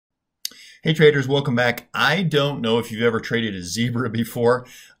Hey traders, welcome back. I don't know if you've ever traded a zebra before,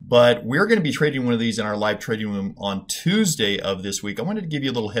 but we're going to be trading one of these in our live trading room on Tuesday of this week. I wanted to give you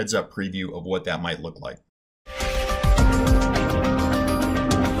a little heads up preview of what that might look like.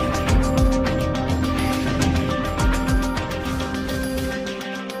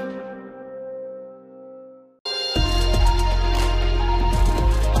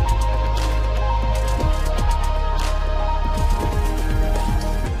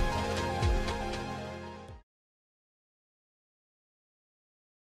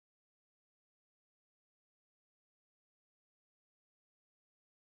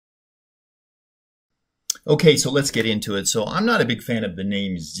 Okay, so let's get into it. So I'm not a big fan of the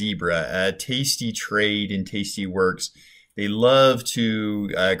name Zebra. Tasty Trade and Tasty Works, they love to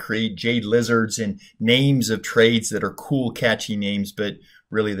create jade lizards and names of trades that are cool, catchy names, but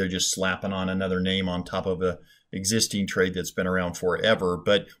really they're just slapping on another name on top of a existing trade that's been around forever.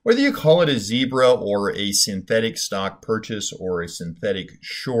 But whether you call it a zebra or a synthetic stock purchase or a synthetic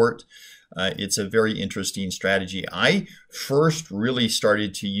short, it's a very interesting strategy. I first really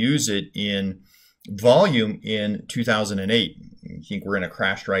started to use it in volume in 2008. I think we're in a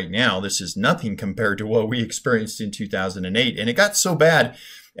crash right now. This is nothing compared to what we experienced in 2008. And it got so bad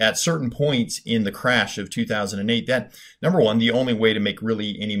at certain points in the crash of 2008 that, number one, the only way to make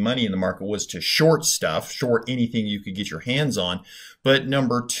really any money in the market was to short stuff, short anything you could get your hands on. But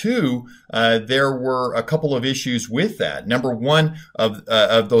number two, there were a couple of issues with that. Number one of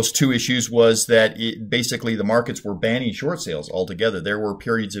those two issues was that basically the markets were banning short sales altogether. There were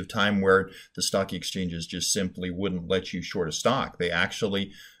periods of time where the stock exchanges just simply wouldn't let you short a stock. They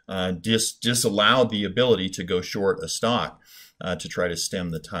actually disallowed the ability to go short a stock. To try to stem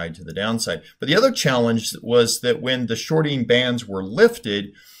the tide to the downside. But the other challenge was that when the shorting bans were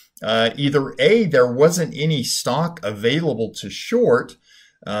lifted, either A, there wasn't any stock available to short,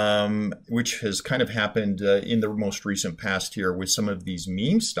 which has kind of happened in the most recent past here with some of these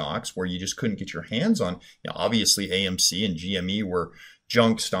meme stocks where you just couldn't get your hands on. You know, obviously, AMC and GME were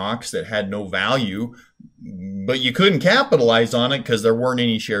junk stocks that had no value, but you couldn't capitalize on it because there weren't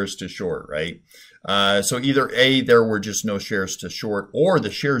any shares to short, right? So either A, there were just no shares to short, or the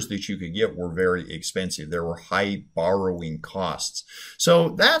shares that you could get were very expensive. There were high borrowing costs. So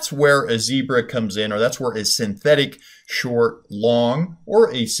that's where a zebra comes in, or that's where a synthetic short long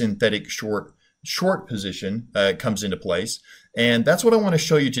or a synthetic short position comes into place. And that's what I want to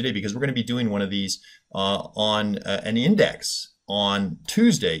show you today, because we're going to be doing one of these on an index on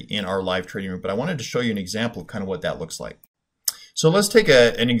Tuesday in our live trading room. But I wanted to show you an example of kind of what that looks like. So let's take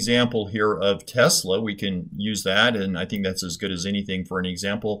an example here of Tesla. We can use that, and I think that's as good as anything for an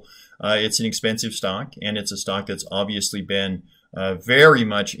example. It's an expensive stock, and it's a stock that's obviously been very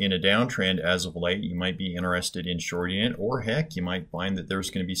much in a downtrend as of late. You might be interested in shorting it, or heck, you might find that there's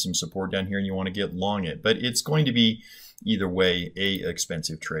going to be some support down here and you want to get long it. But it's going to be, either way, a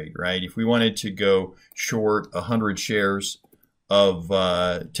expensive trade, right? If we wanted to go short 100 shares of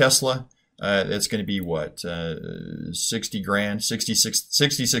Tesla, that's going to be what, 60 grand,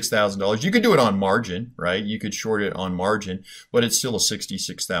 $66,000. You could do it on margin, right? You could short it on margin, but it's still a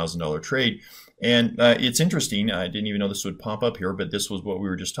 $66,000 trade. And it's interesting, I didn't even know this would pop up here, but this was what we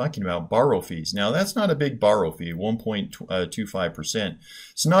were just talking about, borrow fees. Now, that's not a big borrow fee, 1.25%.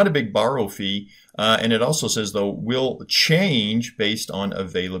 It's not a big borrow fee, and it also says, though, will change based on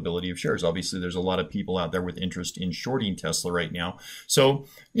availability of shares. Obviously, there's a lot of people out there with interest in shorting Tesla right now. So,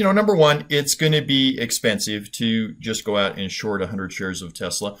 you know, number one, it's going to be expensive to just go out and short 100 shares of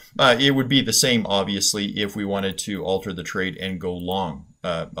Tesla. It would be the same, obviously, if we wanted to alter the trade and go long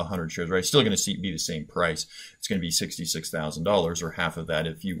 100 shares, right? It's still going to be the same price. It's going to be $66,000 or half of that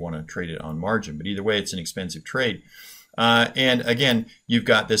if you want to trade it on margin. But either way, it's an expensive trade. And again, you've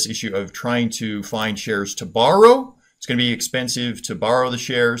got this issue of trying to find shares to borrow. It's going to be expensive to borrow the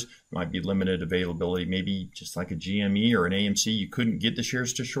shares. There might be limited availability, maybe just like a GME or an AMC. You couldn't get the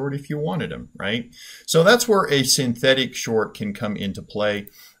shares to short if you wanted them, right? So that's where a synthetic short can come into play.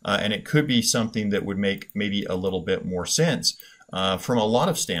 And it could be something that would make maybe a little bit more sense. From a lot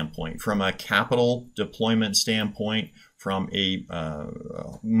of standpoint, from a capital deployment standpoint, from a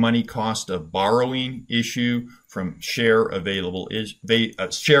money cost of borrowing issue, from share availability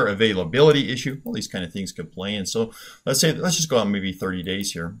issue, all these kind of things could play in. So let's just go out maybe 30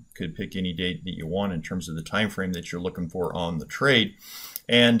 days here. Could pick any date that you want in terms of the time frame that you're looking for on the trade.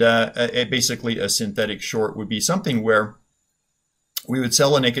 And basically a synthetic short would be something where we would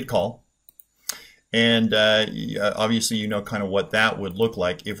sell a naked call. And obviously, you know kind of what that would look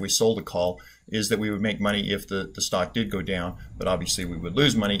like if we sold a call, is that we would make money if the stock did go down, but obviously we would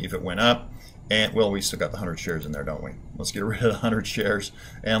lose money if it went up. And well, we still got the 100 shares in there, don't we? Let's get rid of the 100 shares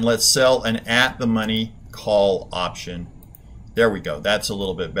and let's sell an at the money call option. There we go. That's a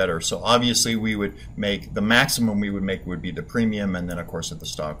little bit better. So obviously we would make the maximum we would make would be the premium, and then of course if the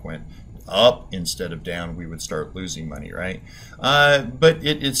stock went up instead of down, we would start losing money, right? But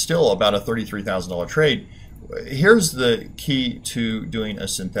it's still about a $33,000 trade. Here's the key to doing a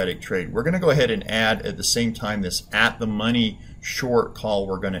synthetic trade. We're going to go ahead and add at the same time this at the money short call,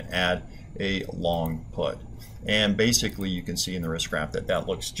 we're going to add a long put. And basically you can see in the risk graph that that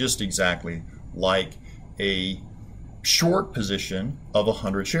looks just exactly like a short position of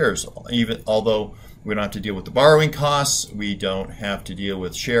 100 shares. Even although we don't have to deal with the borrowing costs, we don't have to deal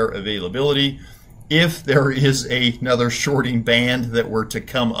with share availability. If there is another shorting band that were to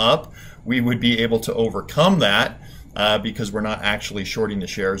come up, we would be able to overcome that because we're not actually shorting the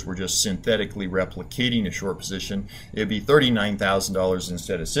shares, we're just synthetically replicating a short position. It'd be $39,000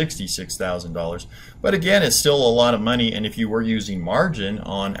 instead of $66,000. But again, it's still a lot of money, and if you were using margin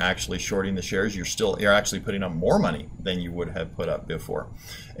on actually shorting the shares, you're actually putting up more money than you would have put up before.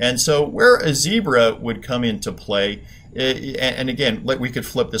 And so where a zebra would come into play, and again, we could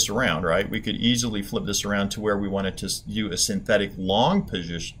flip this around, right? We could easily flip this around to where we wanted to do a synthetic long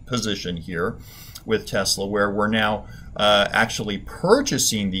position here with Tesla, where we're now actually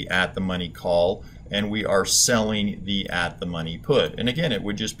purchasing the at the money call and we are selling the at the money put. And again, it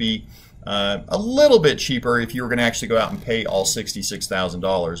would just be a little bit cheaper if you were going to actually go out and pay all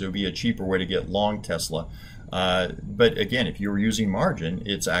 $66,000. It would be a cheaper way to get long Tesla. But again, if you were using margin,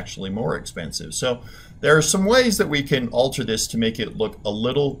 it's actually more expensive. So there are some ways that we can alter this to make it look a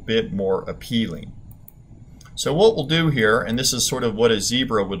little bit more appealing. So what we'll do here, and this is sort of what a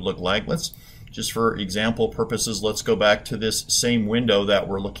zebra would look like. Let's just for example purposes, let's go back to this same window that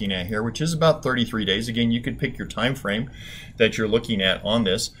we're looking at here, which is about 33 days. Again, you could pick your time frame that you're looking at on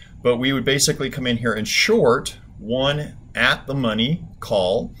this, but we would basically come in here and short one at the money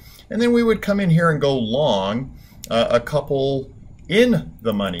call, and then we would come in here and go long a couple in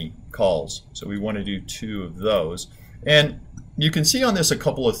the money calls. So we want to do 2 of those. And you can see on this a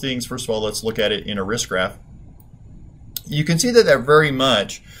couple of things. First of all, let's look at it in a risk graph. You can see that that very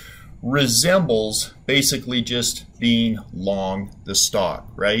much resembles basically just being long the stock,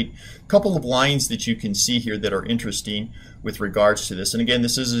 right? A couple of lines that you can see here that are interesting with regards to this. And again,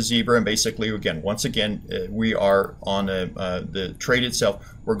 this is a zebra, and basically, again, once again, we are on the trade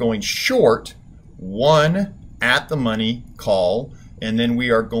itself. We're going short one at the money call, and then we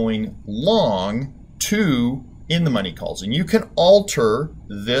are going long 2 in the money calls. And you can alter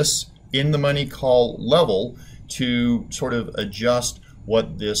this in the money call level to sort of adjust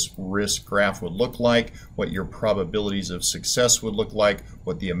what this risk graph would look like, what your probabilities of success would look like,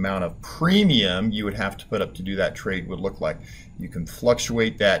 what the amount of premium you would have to put up to do that trade would look like. You can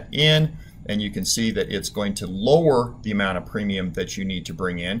fluctuate that in, and you can see that it's going to lower the amount of premium that you need to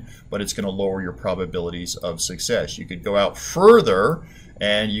bring in, but it's going to lower your probabilities of success. You could go out further,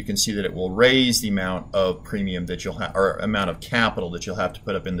 and you can see that it will raise the amount of premium that you'll have, or amount of capital that you'll have to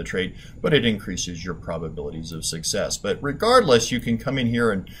put up in the trade, but it increases your probabilities of success. But regardless, you can come in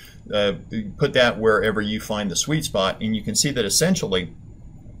here and put that wherever you find the sweet spot, and you can see that essentially,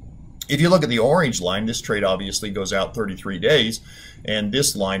 if you look at the orange line, this trade obviously goes out 33 days, and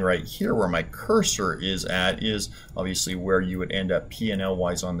this line right here where my cursor is at is obviously where you would end up P&L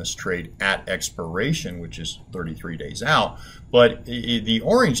wise on this trade at expiration, which is 33 days out. But the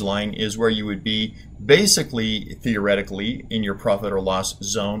orange line is where you would be basically theoretically in your profit or loss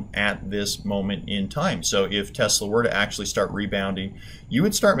zone at this moment in time. So if Tesla were to actually start rebounding, you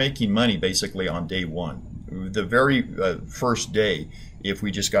would start making money basically on day one. The very first day, if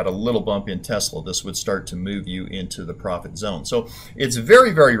we just got a little bump in Tesla, this would start to move you into the profit zone. So it's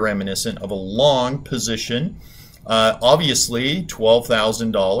very, very reminiscent of a long position. Obviously,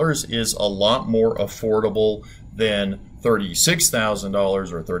 $12,000 is a lot more affordable than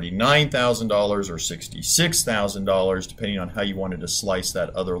 $36,000 or $39,000 or $66,000, depending on how you wanted to slice that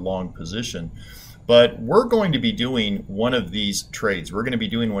other long position. But we're going to be doing one of these trades. We're going to be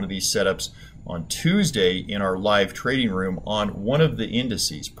doing one of these setups on Tuesday in our live trading room on one of the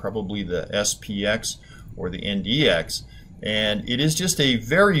indices, probably the SPX or the NDX. And it is just a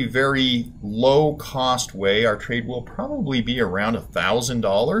very, very low cost way. Our trade will probably be around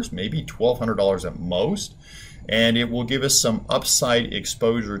 $1,000, maybe $1,200 at most. And it will give us some upside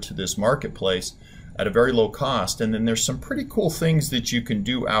exposure to this marketplace at a very low cost. And then there's some pretty cool things that you can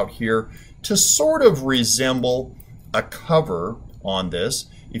do out here to sort of resemble a cover on this.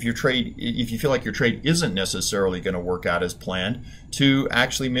 If you feel like your trade isn't necessarily going to work out as planned, to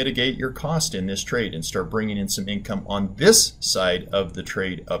actually mitigate your cost in this trade and start bringing in some income on this side of the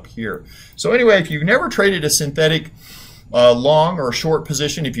trade up here. So anyway, if you've never traded a synthetic long or short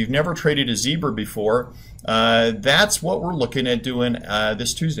position, if you've never traded a zebra before, that's what we're looking at doing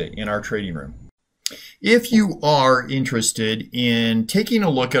this Tuesday in our trading room. If you are interested in taking a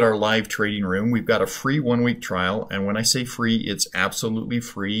look at our live trading room, we've got a free 1-week trial. And when I say free, it's absolutely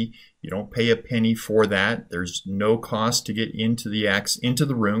free. You don't pay a penny for that. There's no cost to get into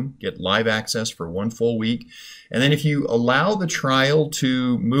the room, get live access for 1 full week. And then if you allow the trial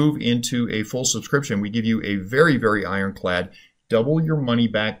to move into a full subscription, we give you a very, very ironclad double your money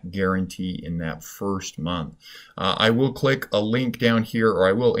back guarantee in that first month. I will click a link down here, or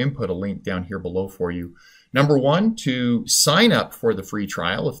I will input a link down here below for you. Number 1, to sign up for the free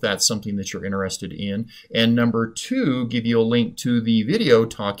trial if that's something that you're interested in. And number 2, give you a link to the video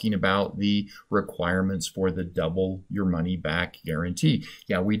talking about the requirements for the double your money back guarantee.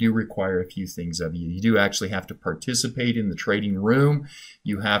 Yeah, we do require a few things of you. You do actually have to participate in the trading room.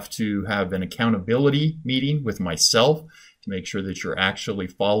 You have to have an accountability meeting with myself to make sure that you're actually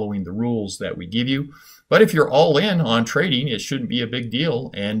following the rules that we give you. But if you're all in on trading, it shouldn't be a big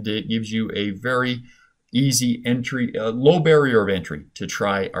deal, and it gives you a very easy entry, low barrier of entry to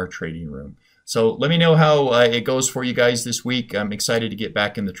try our trading room. So let me know how it goes for you guys this week. I'm excited to get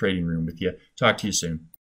back in the trading room with you. Talk to you soon.